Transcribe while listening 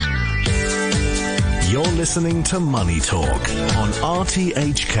You're listening to Money Talk on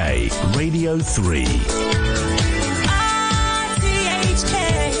RTHK Radio 3.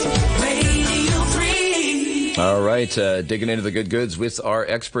 All right, digging into the good goods with our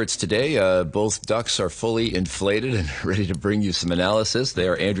experts today. Both ducks are fully inflated and ready to bring you some analysis. They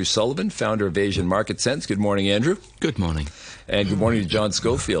are Andrew Sullivan, founder of Asian Market Sense. Good morning, Andrew. Good morning. And good morning to John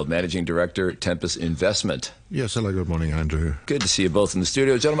Schofield, Managing Director, Tempus Investment. Yes, hello, good morning, Andrew. Good to see you both in the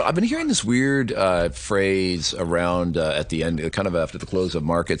studio. Gentlemen, I've been hearing this weird phrase around at the end, kind of after the close of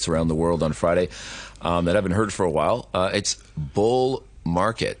markets around the world on Friday, that I haven't heard for a while. It's bull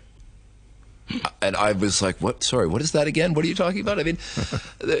market. And I was like, what? Sorry, what is that again? What are you talking about? I mean,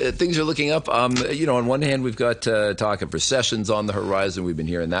 things are looking up. On one hand, we've got talk of recessions on the horizon. We've been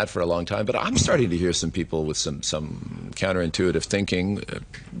hearing that for a long time. But I'm starting to hear some people with some counterintuitive thinking.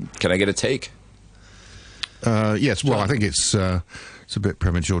 Can I get a take? Yes, well, I think it's a bit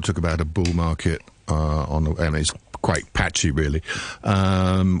premature to talk about a bull market and it's quite patchy, really.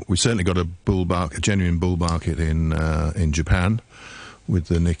 We certainly got a genuine bull market in Japan, with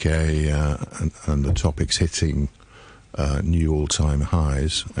the Nikkei and the topics hitting new all-time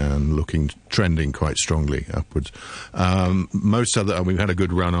highs and trending quite strongly upwards. We've had a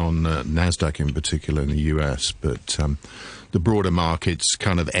good run on NASDAQ in particular in the US, but the broader market's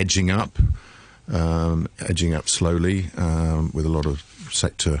kind of edging up slowly with a lot of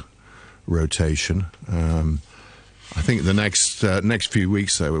sector rotation. I think the next few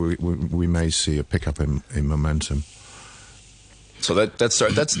weeks, though, we may see a pickup in momentum. So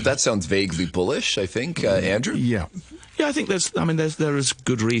that sounds vaguely bullish, I think, Andrew. Yeah, I think there is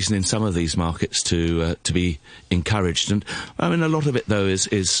good reason in some of these markets to be encouraged, and I mean a lot of it though is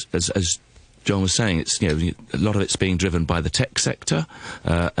as John was saying, it's a lot of it's being driven by the tech sector,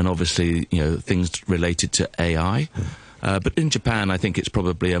 and obviously things related to AI. But in Japan, I think it's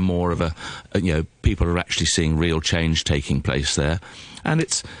probably more of a people are actually seeing real change taking place there, and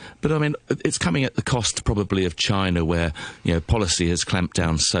it's coming at the cost probably of China, where policy has clamped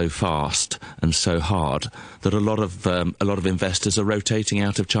down so fast and so hard that a lot of investors are rotating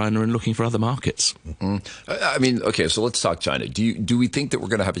out of China and looking for other markets. Mm-hmm. I mean, okay, so let's talk China. Do we think that we're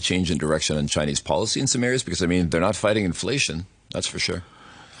going to have a change in direction in Chinese policy in some areas? Because they're not fighting inflation, that's for sure.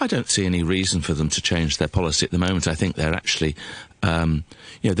 I don't see any reason for them to change their policy at the moment. I think they're actually,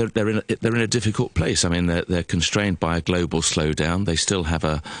 they're in a difficult place. I mean, they're constrained by a global slowdown. They still have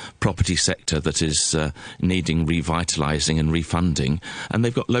a property sector that is needing revitalising and refunding, and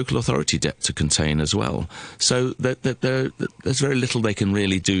they've got local authority debt to contain as well. So there's very little they can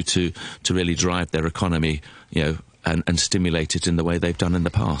really do to really drive their economy, and stimulate it in the way they've done in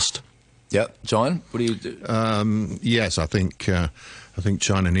the past. Yeah, John, what do you do? Yes, I think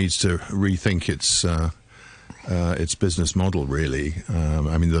China needs to rethink its business model. Really,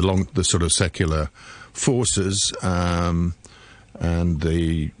 the sort of secular forces and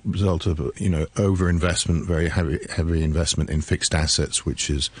the result of overinvestment, very heavy investment in fixed assets, which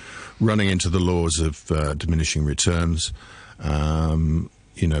is running into the laws of diminishing returns.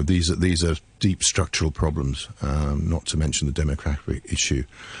 These are deep structural problems, not to mention the demographic issue,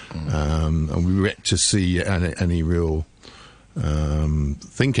 and we yet to see any real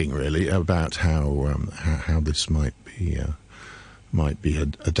thinking really about how this might be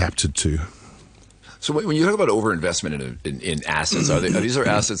adapted to. So when you talk about overinvestment in assets, are these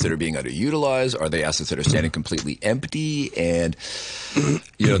assets that are being underutilized? Are they assets that are standing completely empty? And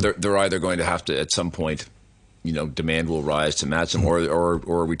they're either going to have to at some point, demand will rise to match them, or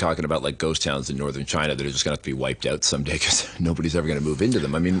are we talking about like ghost towns in northern China that are just going to have to be wiped out someday because nobody's ever going to move into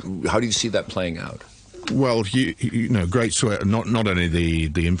them? I mean, how do you see that playing out? Well, great sweat, not only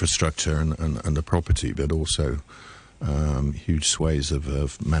the infrastructure and the property, but also huge swathes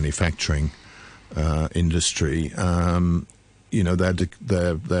of manufacturing industry. They're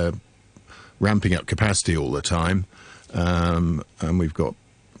ramping up capacity all the time, and we've got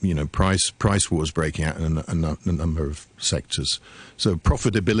price wars breaking out in a number of sectors. So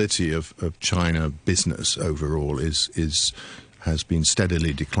profitability of China business overall has been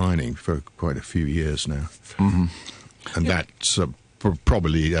steadily declining for quite a few years now. Mm-hmm. And that's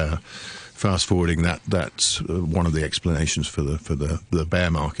probably fast forwarding. That's one of the explanations for the bear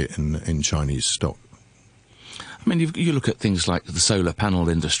market in Chinese stock. I mean, you look at things like the solar panel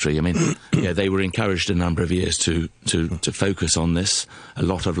industry. I mean, they were encouraged a number of years to focus on this. A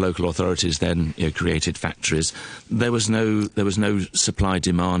lot of local authorities then created factories. There was no supply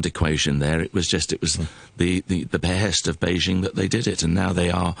demand equation there. It was the behest of Beijing that they did it, and now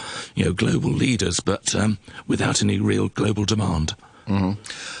they are global leaders, but without any real global demand.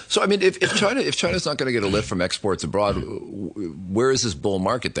 So, I mean, if China's not going to get a lift from exports abroad, where is this bull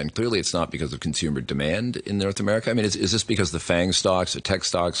market then? Clearly, it's not because of consumer demand in North America. I mean, is this because the FANG stocks, the tech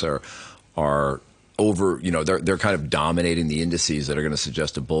stocks are over? They're kind of dominating the indices that are going to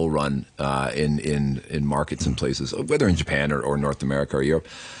suggest a bull run in markets and places, whether in Japan or North America or Europe,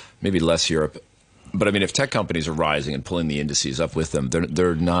 maybe less Europe. But I mean, if tech companies are rising and pulling the indices up with them,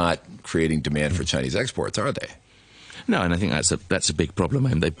 they're not creating demand for Chinese exports, are they? No, and I think that's a big problem.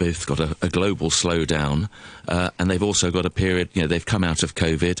 And they've both got a global slowdown, and they've also got a period. They've come out of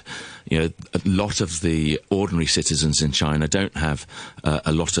COVID. A lot of the ordinary citizens in China don't have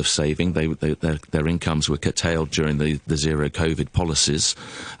a lot of saving. Their incomes were curtailed during the zero COVID policies,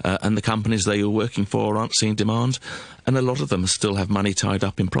 and the companies they were working for aren't seeing demand, and a lot of them still have money tied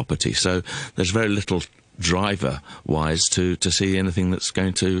up in property. So there's very little driver-wise to see anything that's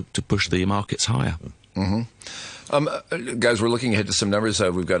going to push the markets higher. Mm-hmm. Guys, we're looking ahead to some numbers.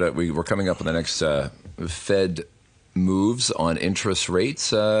 We're coming up on the next Fed moves on interest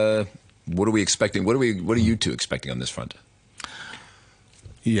rates. What are we expecting? What are you two expecting on this front?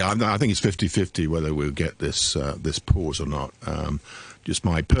 Yeah, I think it's 50-50 whether we'll get this pause or not. Just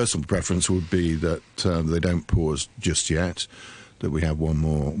my personal preference would be that they don't pause just yet, that we have one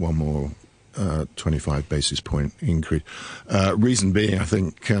more 25 basis point increase. Reason being, I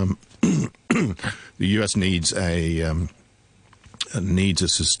think the U.S. needs a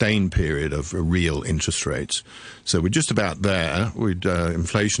sustained period of real interest rates. So we're just about there.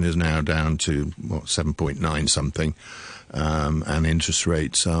 Inflation is now down to 7.9 something, and interest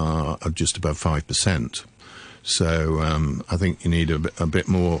rates are just above 5%. So I think you need a bit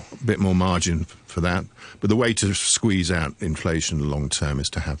more margin for that. But the way to squeeze out inflation long term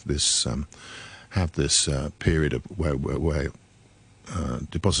is to have this period of where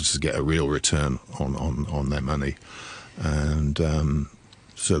depositors get a real return on their money, and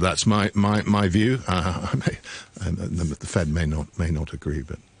so that's my view. The Fed may not agree,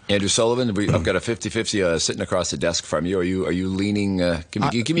 but. Andrew Sullivan, I've got a 50-50 sitting across the desk from you. Are you leaning?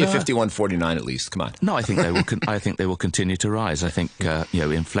 Give me a 51-49 at least. Come on. No, I think they will. I think they will continue to rise. I think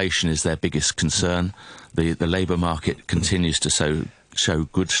inflation is their biggest concern. The labour market continues to show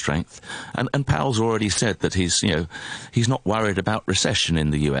good strength, and Powell's already said that he's not worried about recession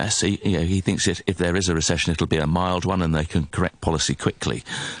in the US. He thinks if there is a recession, it'll be a mild one, and they can correct policy quickly.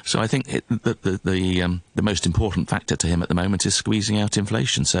 So I think that the most important factor to him at the moment is squeezing out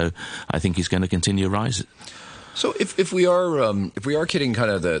inflation. So I think he's going to continue to rise. So if we are hitting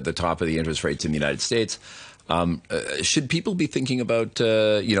kind of the top of the interest rates in the United States. Should people be thinking about,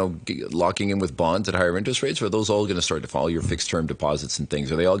 locking in with bonds at higher interest rates, or are those all going to start to fall? Your fixed-term deposits and things,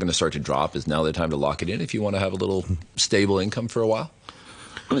 are they all going to start to drop? Is now the time to lock it in if you want to have a little stable income for a while?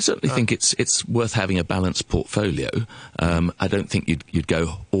 Well, I certainly think it's worth having a balanced portfolio. I don't think you'd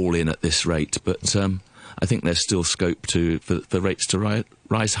go all in at this rate, but I think there's still scope for rates to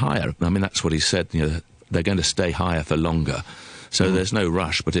rise higher. I mean, that's what he said. They're going to stay higher for longer. So there's no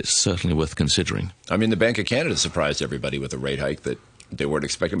rush, but it's certainly worth considering. I mean, the Bank of Canada surprised everybody with a rate hike that they weren't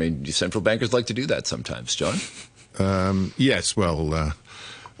expecting. I mean, central bankers like to do that sometimes, John? Yes, well,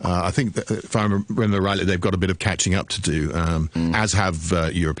 I think that if I remember rightly, they've got a bit of catching up to do, as have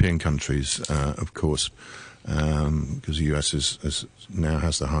European countries, of course, because the US now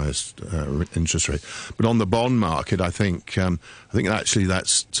has the highest interest rate. But on the bond market, I think actually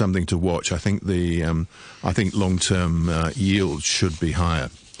that's something to watch. I think I think long-term yields should be higher.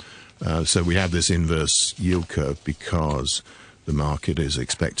 So we have this inverse yield curve because the market is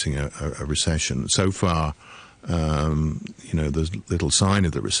expecting a recession. So far, there's little sign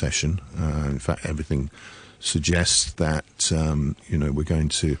of the recession. In fact, everything suggests that we're going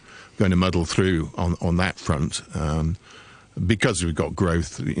to muddle through on that front, because we've got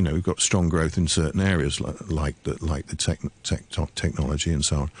growth. We've got strong growth in certain areas like the technology and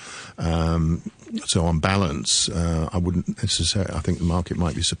so on. So on balance, I wouldn't necessarily. I think the market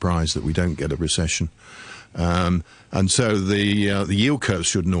might be surprised that we don't get a recession, and so the yield curve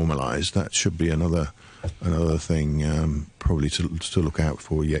should normalise. That should be another thing probably to look out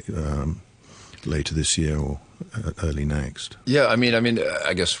for later this year or early next. Yeah, I mean,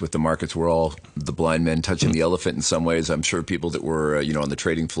 I guess with the markets, we're all the blind men touching the elephant in some ways. I'm sure people that were, on the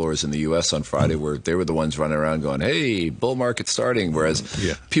trading floors in the U.S. on Friday were the ones running around going, "Hey, bull market starting." Whereas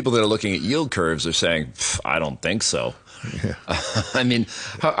people that are looking at yield curves are saying, "I don't think so." Yeah. I mean,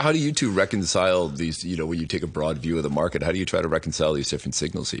 how do you two reconcile these? When you take a broad view of the market, how do you try to reconcile these different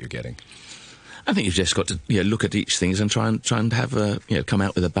signals that you're getting? I think you've just got to look at each thing and try and have come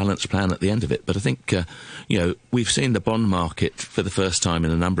out with a balanced plan at the end of it. But I think we've seen the bond market for the first time in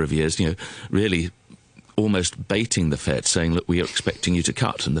a number of years really almost baiting the Fed, saying, look, we are expecting you to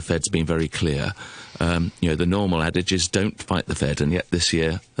cut, and the Fed's been very clear. The normal adage is don't fight the Fed, and yet this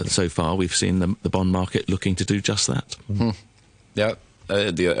year, so far, we've seen the bond market looking to do just that. Mm-hmm. Yeah.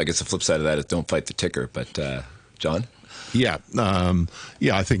 I guess the flip side of that is don't fight the ticker, but John? Yeah.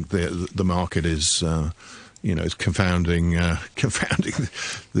 I think the market is, is confounding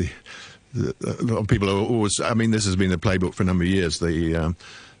the a lot of people are always. I mean, this has been the playbook for a number of years. The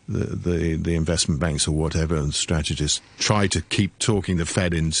investment banks or whatever and strategists try to keep talking the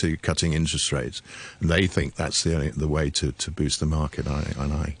Fed into cutting interest rates, and they think that's the way to boost the market.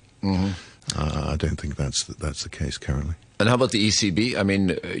 I don't think that's the case currently. And how about the ECB? I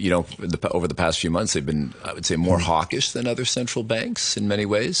mean, over the past few months, they've been, I would say, more hawkish than other central banks in many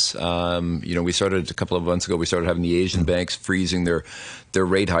ways. We started a couple of months ago, we started having the Asian banks freezing their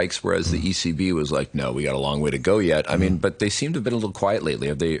rate hikes, whereas the ECB was like, no, we got a long way to go yet. I mean, but they seem to have been a little quiet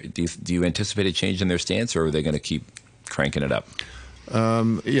lately. Do you anticipate a change in their stance, or are they going to keep cranking it up?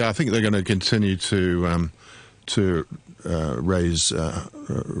 I think they're going to continue to raise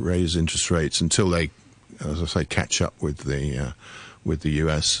interest rates until they, as I say, catch up with the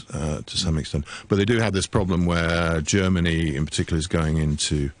US to some extent. But they do have this problem where Germany, in particular, is going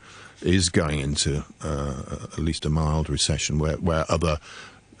into at least a mild recession, where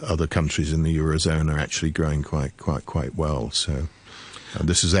other countries in the eurozone are actually growing quite well. So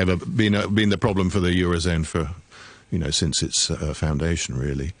this has ever been the problem for the eurozone for since its foundation,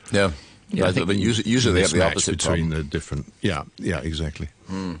 really. Yeah. Yeah, I think but usually they have the opposite between problem. The different. Yeah, exactly.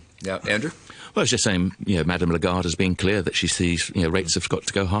 Yeah, Andrew? Well, I was just saying, Madame Lagarde has been clear that she sees, rates have got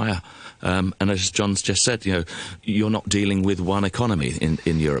to go higher. And as John's just said, you're not dealing with one economy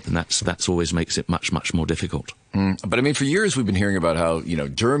in Europe, and that's always makes it much, much more difficult. But I mean, for years we've been hearing about how,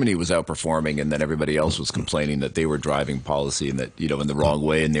 Germany was outperforming and then everybody else was complaining that they were driving policy and that, in the wrong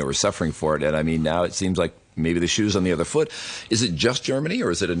way and they were suffering for it. And I mean, now it seems like maybe the shoe's on the other foot. Is it just Germany, or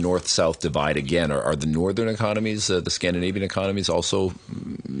is it a north-south divide again? Are the northern economies, the Scandinavian economies, also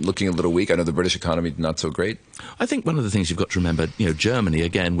looking a little weak? I know the British economy not so great. I think one of the things you've got to remember, Germany,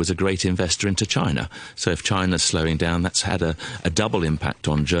 again, was a great investor into China. So if China's slowing down, that's had a double impact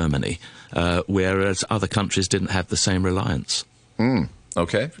on Germany, whereas other countries didn't have the same reliance.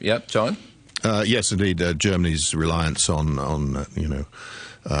 Okay. Yeah, John? Yes, indeed. Germany's reliance on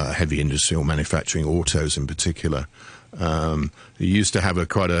heavy industry or manufacturing, autos in particular. It used to have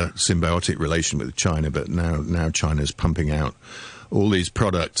quite a symbiotic relation with China, but now China's pumping out all these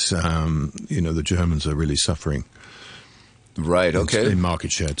products. The Germans are really suffering. Right, okay. In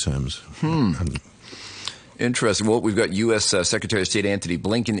market share terms. Interesting. Well, we've got U.S. Secretary of State Antony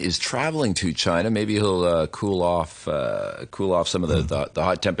Blinken is traveling to China. Maybe he'll cool off some of the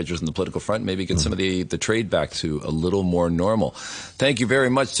hot temperatures in the political front. Maybe get some of the trade back to a little more normal. Thank you very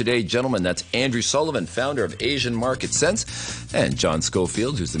much today, gentlemen. That's Andrew Sullivan, founder of Asian Market Sense, and John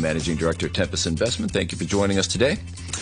Schofield, who's the managing director of Tempus Investment. Thank you for joining us today.